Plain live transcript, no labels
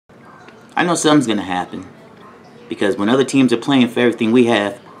I know something's going to happen. Because when other teams are playing for everything we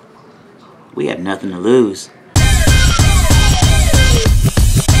have nothing to lose.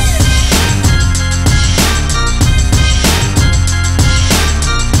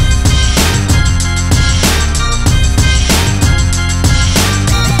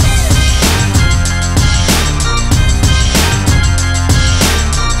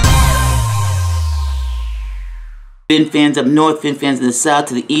 Fin fans up north, Fin fans in the south,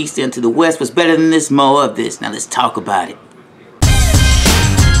 to the east, and to the west. What's better than this? More of this. Now let's talk about it.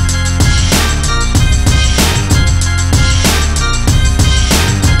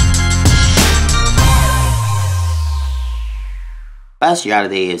 Last year out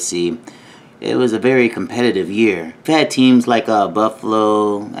of the AFC, it was a very competitive year. We've had teams like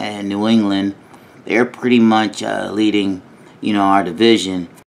Buffalo and New England. They're pretty much leading, our division.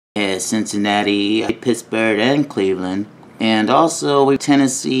 As Cincinnati, Pittsburgh, and Cleveland, and also with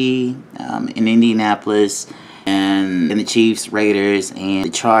Tennessee, in Indianapolis, and the Chiefs, Raiders, and the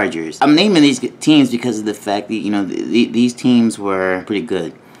Chargers. I'm naming these teams because of the fact that these teams were pretty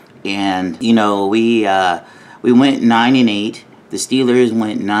good, and we went 9-8. The Steelers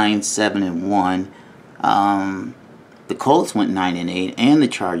went 9-7-1. The Colts went 9-8, and the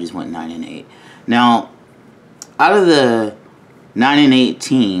Chargers went 9-8. Now, out of the 9-8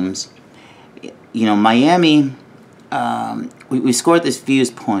 teams, Miami, we scored this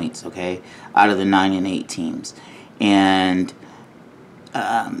fewest points, okay, out of the 9-8 teams, and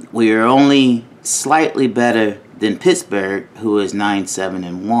we are only slightly better than Pittsburgh, who is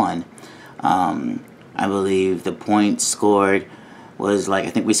 9-7-1. I believe the points scored was I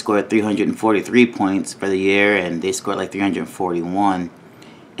think we scored 343 points for the year, and they scored 341,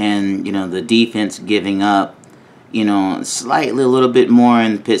 and the defense giving up slightly a little bit more,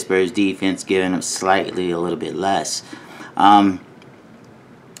 in Pittsburgh's defense giving up slightly a little bit less.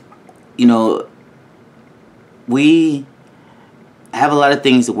 We have a lot of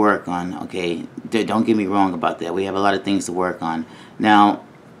things to work on, okay? Don't get me wrong about that. We have a lot of things to work on. Now,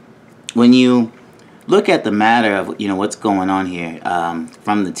 when you look at the matter of, what's going on here,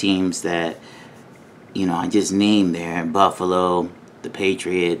 from the teams that, I just named there, Buffalo, the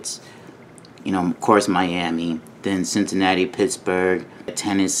Patriots, of course Miami, then Cincinnati, Pittsburgh,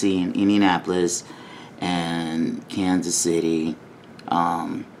 Tennessee, and Indianapolis, and Kansas City,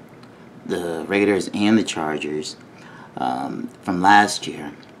 the Raiders and the Chargers from last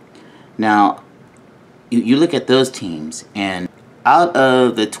year. Now, you look at those teams, and out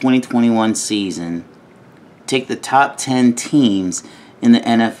of the 2021 season, take the top 10 teams in the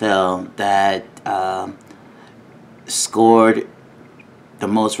NFL that scored the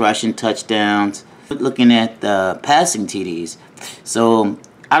most rushing touchdowns. Looking at the passing TDs, so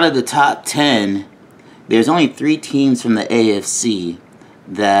out of the top 10, there's only 3 teams from the AFC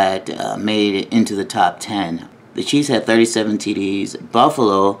that made it into the top 10. The Chiefs had 37 TDs.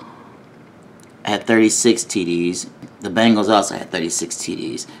 Buffalo had 36 TDs. The Bengals also had 36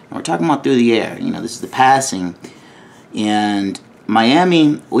 TDs. And we're talking about through the air. This is the passing. And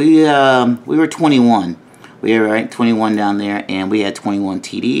Miami, we were 21. We were ranked 21 down there, and we had 21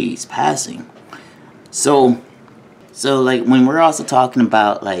 TDs passing. So when we're also talking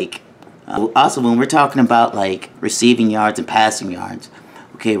about when we're talking about receiving yards and passing yards,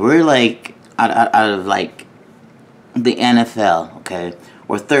 okay, we're out of the NFL, okay,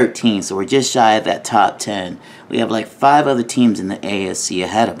 we're 13, so we're just shy of that top 10. We have 5 other teams in the AFC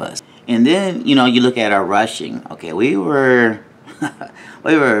ahead of us, and then you look at our rushing. Okay, we were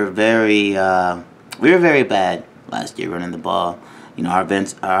very bad last year running the ball. Our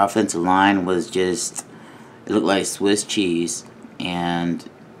offensive line was just, it looked like Swiss cheese, and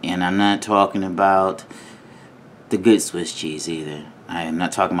I'm not talking about the good Swiss cheese either. I am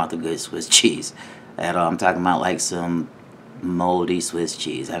not talking about the good Swiss cheese at all. I'm talking about some moldy Swiss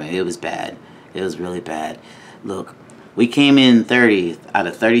cheese. I mean, it was bad. It was really bad. Look, we came in 30th out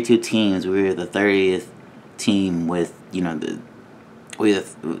of 32 teams. We were the 30th team with,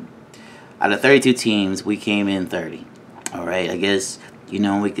 out of 32 teams, we came in 30. All right, I guess,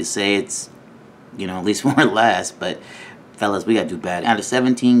 we could say it's, at least more or less, but fellas, we got to do better. Out of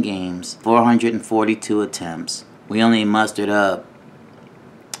 17 games, 442 attempts, we only mustered up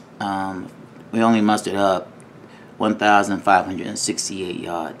 1,568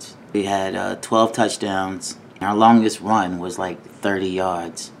 yards. We had 12 touchdowns. Our longest run was 30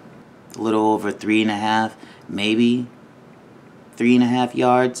 yards. A little over 3.5, maybe 3.5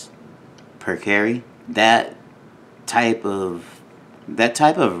 yards per carry. That type of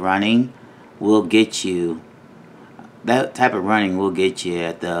running will get you. That type of running will get you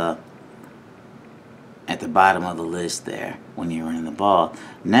at at the bottom of the list there when you're running the ball.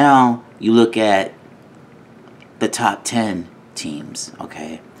 Now you look at the top 10 teams,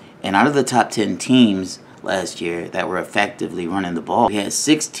 okay? And out of the top 10 teams last year that were effectively running the ball, we had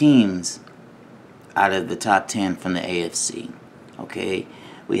 6 teams out of the top 10 from the AFC, okay?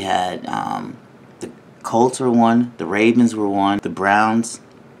 We had the Colts were one, the Ravens were one, the Browns,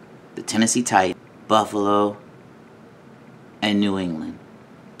 the Tennessee Titans, Buffalo, and New England.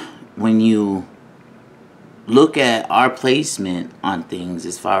 When you look at our placement on things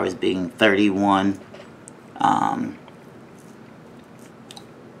as far as being 31,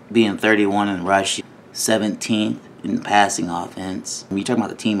 in rushing, 17th in passing offense. When you talk about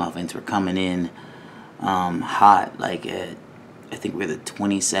the team offense, we're coming in hot, like I think we're the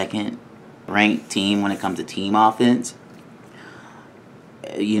 22nd ranked team when it comes to team offense.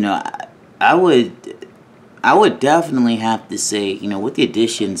 You know, I would definitely have to say, you know, with the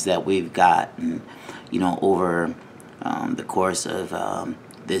additions that we've gotten, you know, over the course of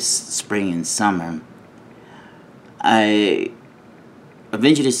this spring and summer, I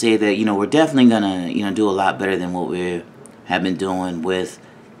venture to say that, you know, we're definitely gonna, you know, do a lot better than what we have been doing with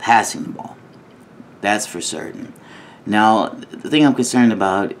passing the ball. That's for certain. Now, the thing I'm concerned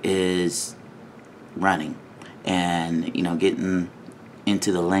about is running and, you know, getting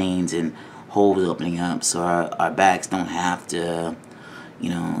into the lanes and holes opening up so our backs don't have to, you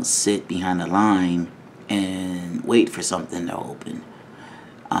know, sit behind the line and wait for something to open.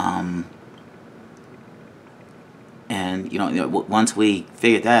 And, you know, once we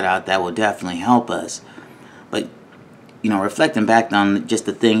figure that out, that will definitely help us. But, you know, reflecting back on just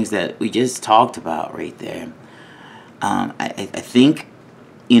the things that we just talked about right there, I think,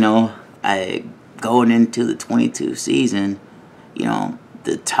 you know, going into the 22 season, you know,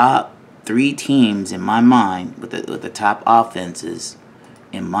 the top 3 teams in my mind with the top offenses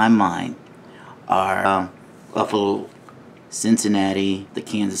in my mind are Buffalo, Cincinnati, the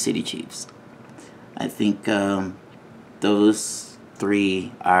Kansas City Chiefs. I think those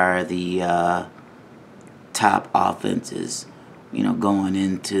 3 are the top offenses, you know, going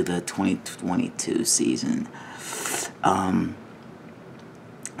into the 2022 season. I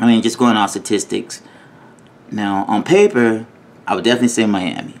mean, just going off statistics. Now, on paper, I would definitely say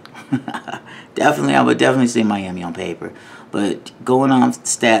Miami. I would definitely say Miami on paper. But going off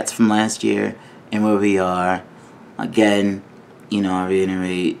stats from last year and where we are, again, you know, I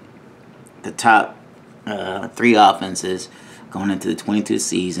reiterate, the top 3 offenses going into the 22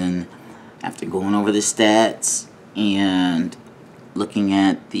 season, after going over the stats and looking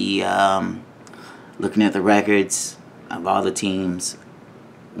at the records of all the teams.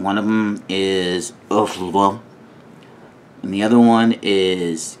 One of them is Buffalo, and the other one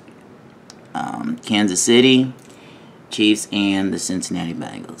is Kansas City Chiefs and the Cincinnati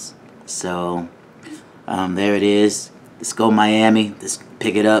Bengals. So there it is. Let's go Miami. Let's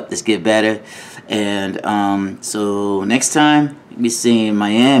pick it up. Let's get better. And so next time you'll be seeing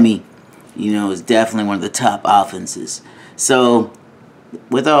Miami, you know, is definitely one of the top offenses. So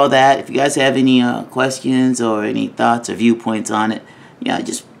with all that, if you guys have any questions or any thoughts or viewpoints on it, yeah,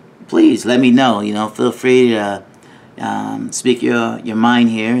 just please let me know. You know, feel free to speak your mind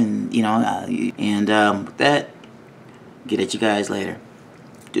here, and you know, with that, get at you guys later.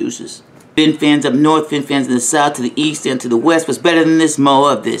 Deuces. Fin fans up north, fin fans in the south, to the east and to the west. What's better than this?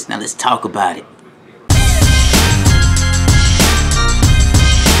 More of this. Now let's talk about it.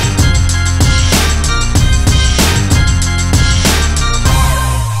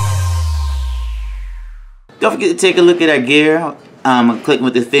 Don't forget to take a look at our gear. Clicking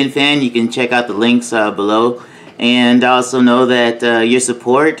with the FinFan. You can check out the links below. And also know that your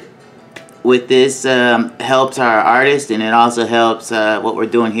support with this helps our artists, and it also helps what we're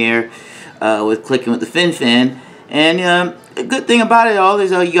doing here with Clicking with the FinFan. And a good thing about it all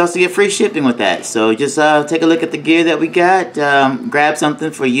is you also get free shipping with that. So just take a look at the gear that we got. Grab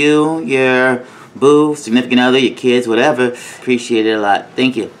something for you, your boo, significant other, your kids, whatever. Appreciate it a lot.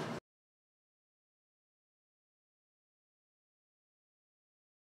 Thank you.